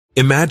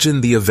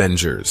Imagine the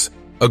Avengers,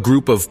 a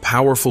group of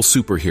powerful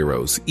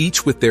superheroes,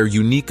 each with their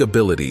unique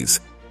abilities,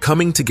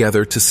 coming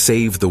together to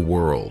save the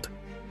world.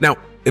 Now,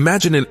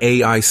 imagine an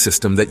AI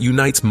system that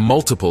unites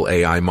multiple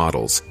AI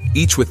models,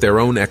 each with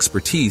their own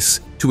expertise,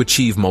 to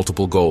achieve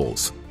multiple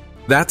goals.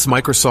 That's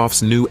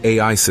Microsoft's new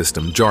AI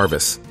system,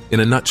 Jarvis,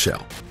 in a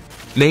nutshell.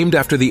 Named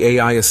after the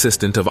AI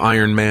assistant of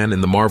Iron Man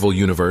in the Marvel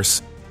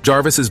Universe,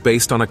 Jarvis is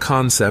based on a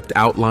concept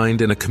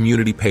outlined in a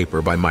community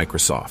paper by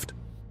Microsoft.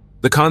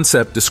 The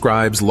concept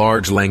describes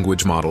large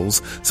language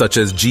models, such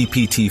as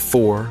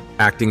GPT-4,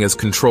 acting as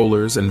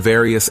controllers and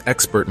various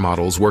expert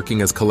models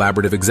working as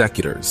collaborative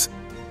executors.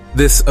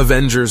 This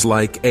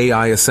Avengers-like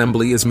AI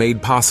assembly is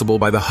made possible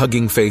by the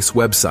Hugging Face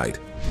website,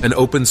 an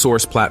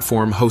open-source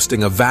platform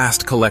hosting a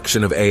vast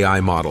collection of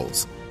AI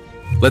models.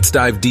 Let's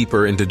dive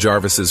deeper into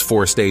Jarvis's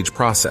four-stage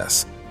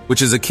process,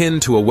 which is akin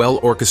to a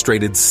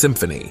well-orchestrated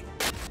symphony.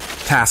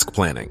 Task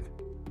planning.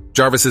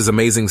 Jarvis's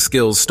amazing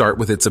skills start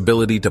with its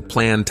ability to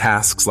plan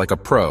tasks like a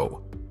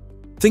pro.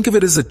 Think of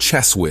it as a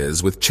chess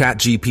whiz with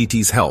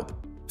ChatGPT's help,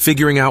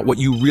 figuring out what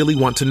you really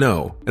want to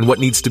know and what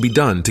needs to be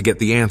done to get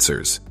the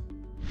answers.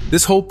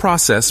 This whole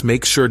process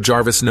makes sure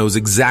Jarvis knows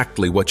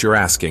exactly what you're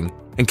asking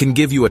and can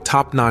give you a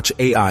top-notch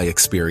AI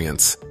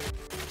experience.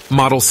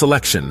 Model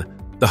selection.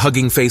 The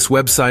Hugging Face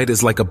website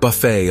is like a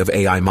buffet of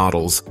AI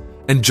models,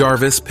 and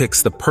Jarvis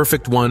picks the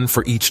perfect one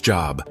for each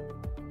job.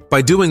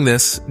 By doing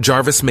this,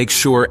 Jarvis makes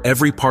sure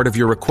every part of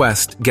your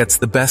request gets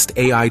the best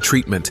AI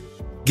treatment,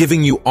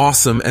 giving you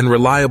awesome and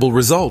reliable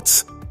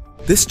results.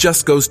 This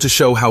just goes to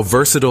show how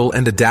versatile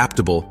and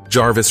adaptable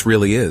Jarvis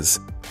really is.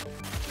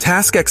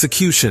 Task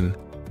execution.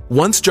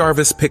 Once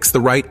Jarvis picks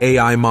the right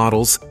AI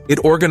models,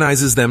 it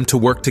organizes them to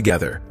work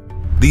together.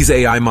 These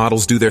AI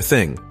models do their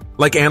thing,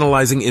 like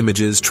analyzing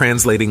images,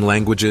 translating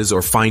languages,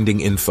 or finding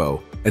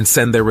info, and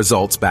send their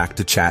results back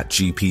to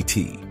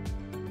ChatGPT.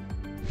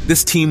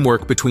 This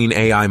teamwork between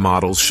AI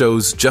models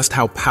shows just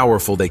how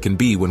powerful they can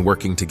be when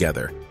working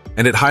together,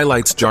 and it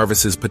highlights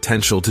Jarvis's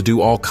potential to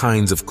do all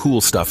kinds of cool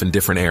stuff in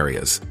different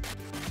areas.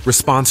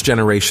 Response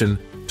generation.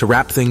 To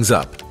wrap things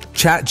up,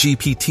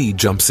 ChatGPT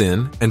jumps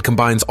in and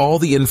combines all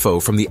the info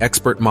from the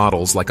expert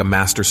models like a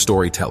master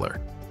storyteller.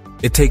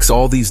 It takes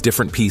all these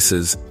different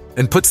pieces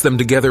and puts them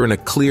together in a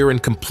clear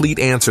and complete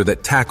answer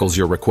that tackles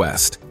your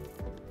request.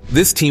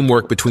 This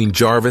teamwork between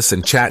Jarvis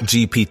and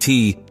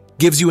ChatGPT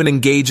gives you an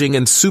engaging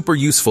and super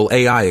useful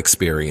AI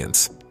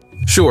experience.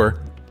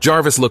 Sure,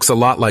 Jarvis looks a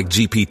lot like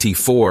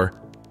GPT-4,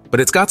 but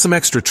it's got some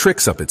extra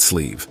tricks up its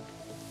sleeve.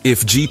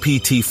 If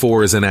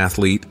GPT-4 is an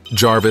athlete,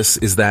 Jarvis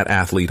is that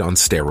athlete on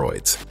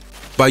steroids.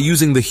 By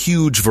using the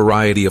huge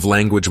variety of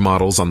language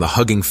models on the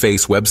Hugging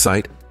Face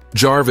website,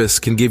 Jarvis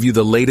can give you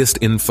the latest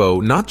info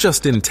not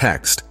just in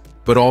text,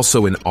 but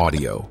also in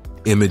audio,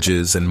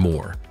 images, and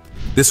more.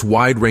 This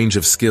wide range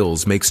of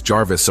skills makes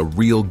Jarvis a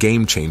real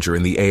game changer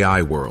in the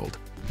AI world,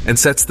 and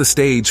sets the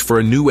stage for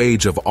a new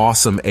age of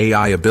awesome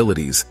AI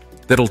abilities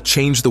that'll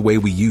change the way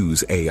we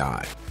use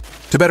AI.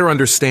 To better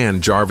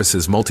understand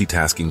Jarvis's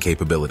multitasking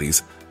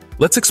capabilities,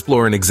 let's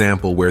explore an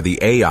example where the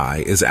AI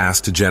is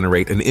asked to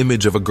generate an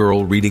image of a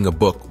girl reading a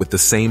book with the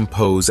same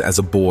pose as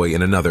a boy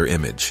in another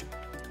image.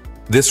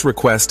 This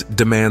request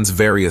demands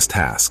various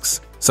tasks,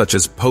 such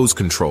as pose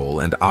control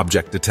and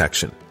object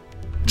detection.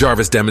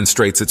 Jarvis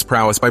demonstrates its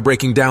prowess by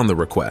breaking down the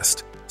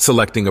request,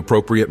 selecting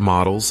appropriate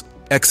models,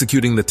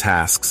 executing the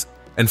tasks,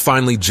 and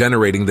finally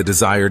generating the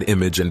desired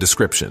image and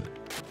description.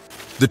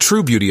 The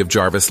true beauty of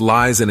Jarvis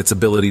lies in its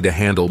ability to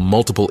handle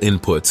multiple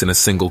inputs in a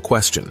single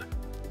question.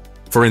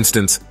 For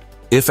instance,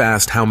 if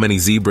asked how many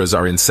zebras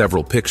are in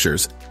several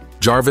pictures,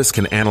 Jarvis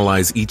can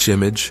analyze each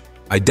image,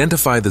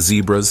 identify the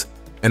zebras,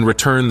 and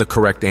return the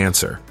correct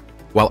answer,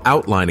 while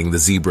outlining the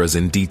zebras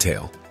in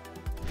detail.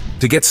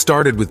 To get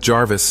started with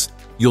Jarvis,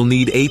 you'll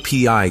need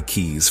API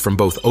keys from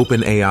both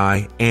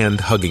OpenAI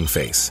and Hugging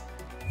Face.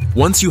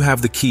 Once you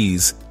have the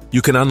keys,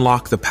 you can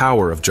unlock the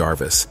power of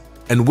Jarvis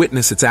and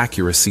witness its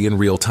accuracy in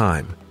real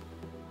time.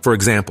 For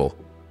example,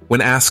 when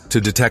asked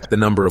to detect the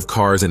number of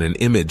cars in an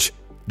image,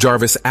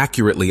 Jarvis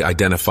accurately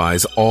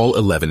identifies all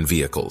 11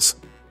 vehicles.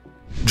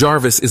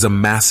 Jarvis is a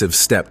massive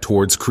step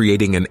towards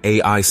creating an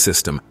AI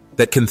system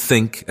that can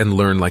think and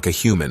learn like a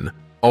human,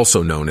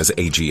 also known as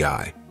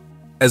AGI.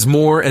 As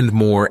more and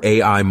more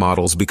AI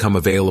models become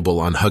available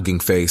on Hugging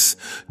Face,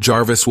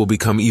 Jarvis will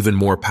become even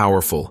more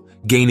powerful,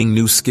 gaining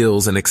new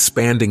skills and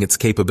expanding its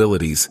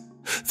capabilities.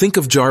 Think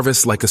of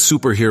Jarvis like a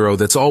superhero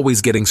that's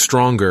always getting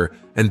stronger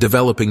and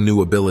developing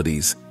new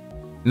abilities.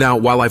 Now,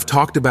 while I've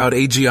talked about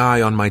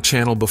AGI on my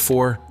channel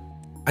before,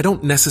 I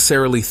don't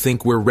necessarily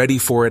think we're ready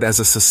for it as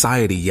a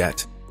society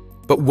yet.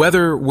 But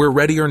whether we're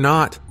ready or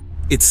not,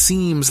 it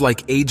seems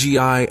like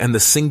AGI and the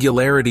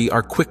singularity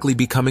are quickly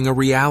becoming a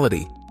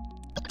reality.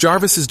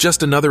 Jarvis is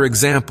just another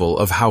example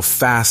of how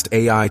fast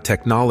AI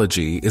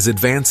technology is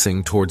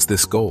advancing towards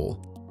this goal.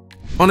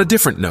 On a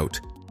different note,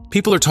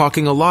 people are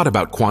talking a lot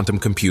about quantum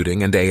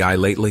computing and AI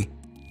lately.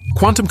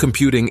 Quantum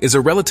computing is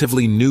a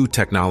relatively new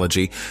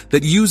technology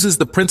that uses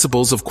the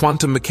principles of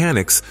quantum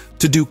mechanics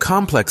to do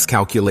complex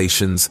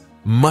calculations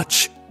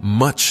much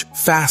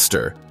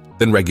faster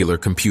than regular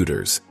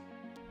computers.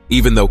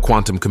 Even though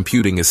quantum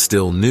computing is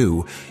still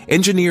new,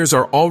 engineers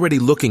are already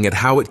looking at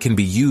how it can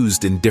be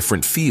used in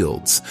different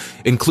fields,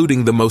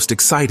 including the most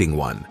exciting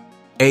one,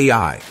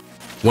 AI.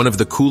 One of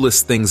the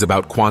coolest things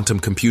about quantum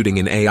computing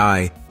in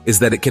AI is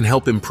that it can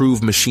help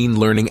improve machine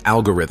learning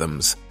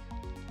algorithms.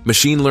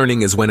 Machine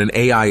learning is when an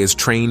AI is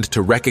trained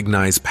to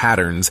recognize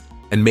patterns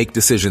and make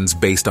decisions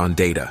based on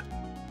data.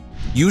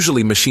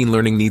 Usually, machine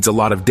learning needs a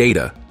lot of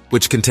data,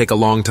 which can take a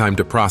long time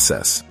to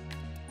process.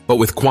 But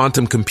with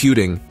quantum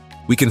computing,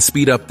 we can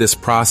speed up this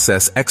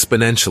process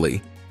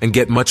exponentially and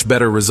get much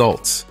better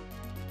results.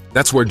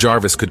 That's where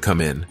Jarvis could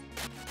come in.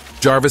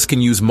 Jarvis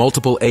can use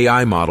multiple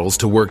AI models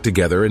to work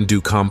together and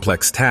do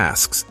complex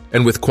tasks,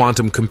 and with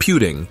quantum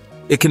computing,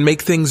 it can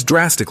make things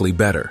drastically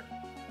better.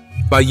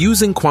 By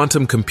using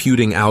quantum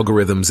computing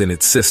algorithms in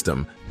its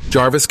system,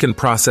 Jarvis can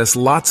process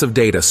lots of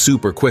data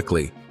super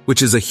quickly,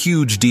 which is a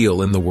huge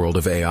deal in the world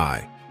of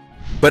AI.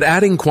 But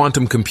adding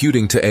quantum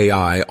computing to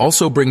AI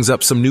also brings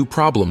up some new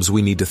problems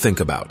we need to think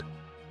about.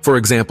 For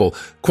example,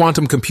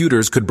 quantum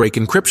computers could break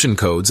encryption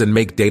codes and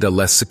make data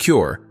less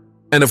secure.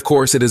 And of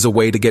course, it is a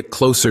way to get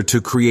closer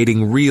to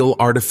creating real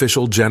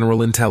artificial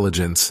general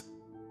intelligence.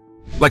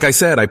 Like I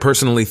said, I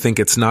personally think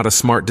it's not a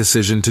smart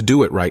decision to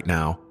do it right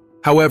now.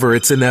 However,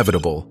 it's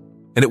inevitable,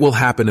 and it will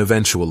happen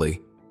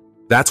eventually.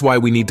 That's why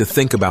we need to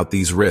think about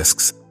these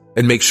risks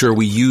and make sure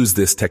we use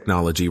this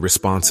technology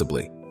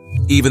responsibly.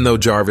 Even though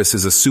Jarvis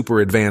is a super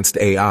advanced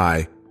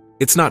AI,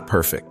 it's not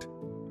perfect.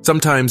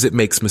 Sometimes it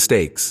makes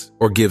mistakes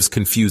or gives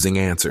confusing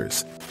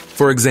answers.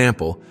 For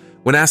example,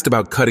 when asked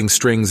about cutting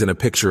strings in a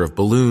picture of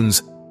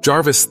balloons,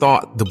 Jarvis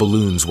thought the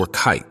balloons were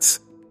kites.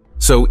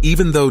 So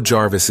even though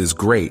Jarvis is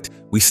great,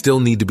 we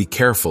still need to be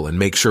careful and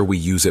make sure we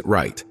use it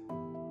right.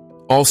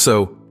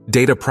 Also,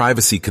 data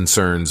privacy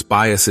concerns,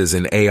 biases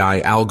in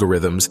AI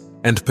algorithms,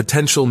 and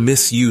potential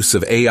misuse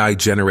of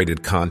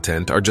AI-generated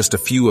content are just a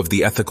few of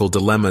the ethical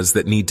dilemmas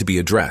that need to be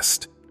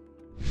addressed.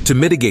 To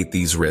mitigate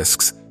these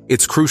risks,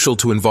 it's crucial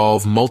to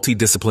involve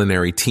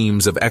multidisciplinary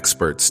teams of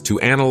experts to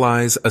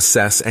analyze,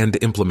 assess, and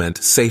implement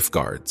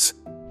safeguards.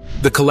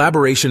 The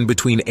collaboration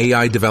between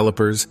AI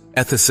developers,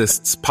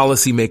 ethicists,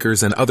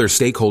 policymakers, and other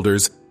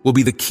stakeholders will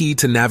be the key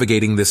to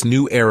navigating this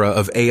new era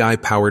of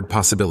AI-powered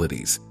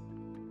possibilities.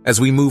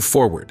 As we move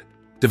forward,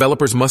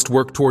 developers must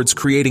work towards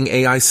creating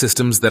AI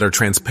systems that are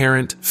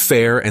transparent,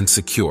 fair, and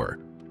secure.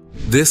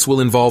 This will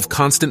involve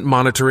constant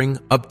monitoring,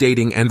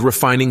 updating, and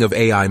refining of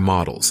AI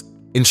models,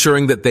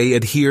 ensuring that they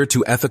adhere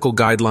to ethical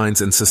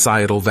guidelines and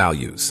societal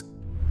values.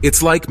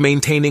 It's like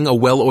maintaining a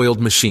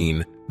well-oiled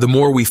machine. The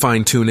more we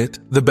fine-tune it,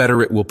 the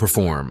better it will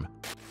perform.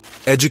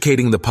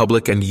 Educating the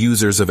public and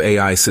users of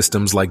AI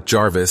systems like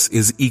Jarvis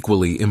is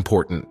equally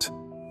important.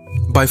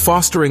 By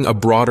fostering a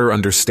broader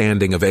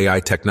understanding of AI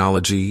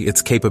technology,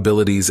 its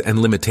capabilities and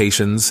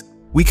limitations,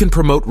 we can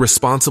promote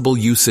responsible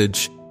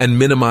usage and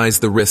minimize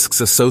the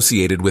risks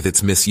associated with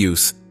its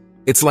misuse.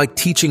 It's like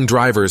teaching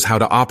drivers how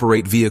to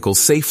operate vehicles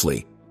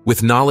safely.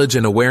 With knowledge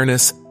and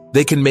awareness,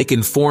 they can make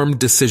informed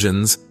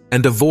decisions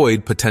and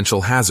avoid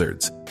potential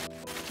hazards.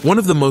 One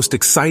of the most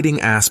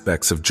exciting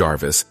aspects of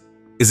Jarvis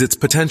is its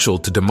potential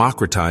to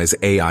democratize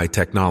AI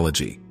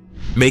technology,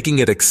 making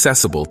it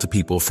accessible to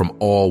people from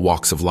all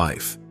walks of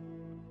life.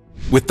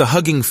 With the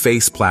Hugging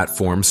Face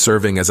platform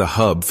serving as a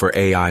hub for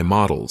AI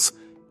models,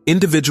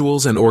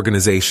 individuals and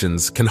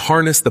organizations can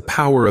harness the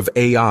power of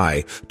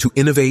AI to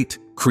innovate,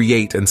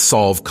 create, and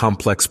solve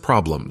complex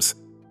problems.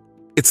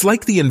 It's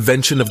like the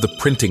invention of the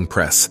printing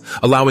press,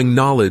 allowing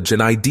knowledge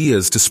and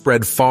ideas to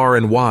spread far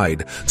and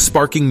wide,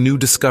 sparking new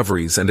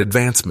discoveries and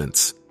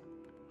advancements.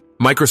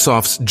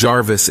 Microsoft's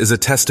Jarvis is a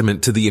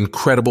testament to the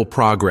incredible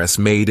progress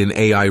made in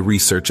AI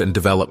research and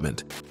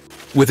development.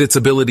 With its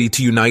ability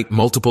to unite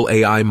multiple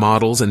AI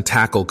models and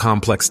tackle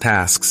complex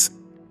tasks,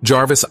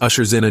 Jarvis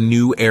ushers in a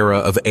new era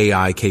of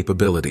AI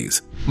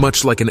capabilities,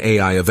 much like an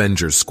AI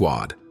Avengers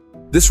squad.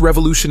 This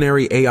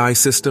revolutionary AI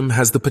system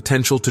has the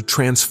potential to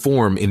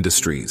transform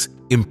industries,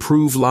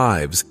 improve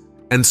lives,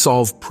 and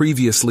solve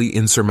previously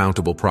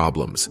insurmountable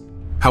problems.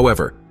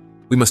 However,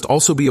 we must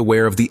also be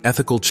aware of the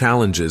ethical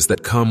challenges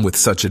that come with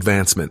such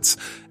advancements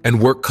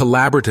and work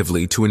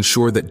collaboratively to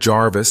ensure that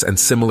Jarvis and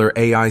similar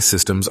AI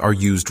systems are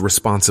used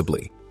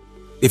responsibly.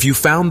 If you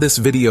found this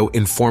video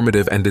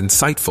informative and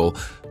insightful,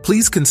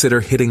 please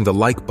consider hitting the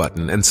like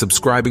button and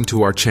subscribing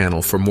to our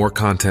channel for more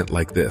content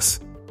like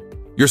this.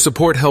 Your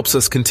support helps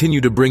us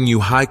continue to bring you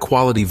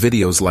high-quality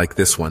videos like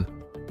this one.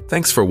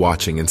 Thanks for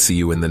watching and see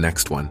you in the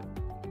next one.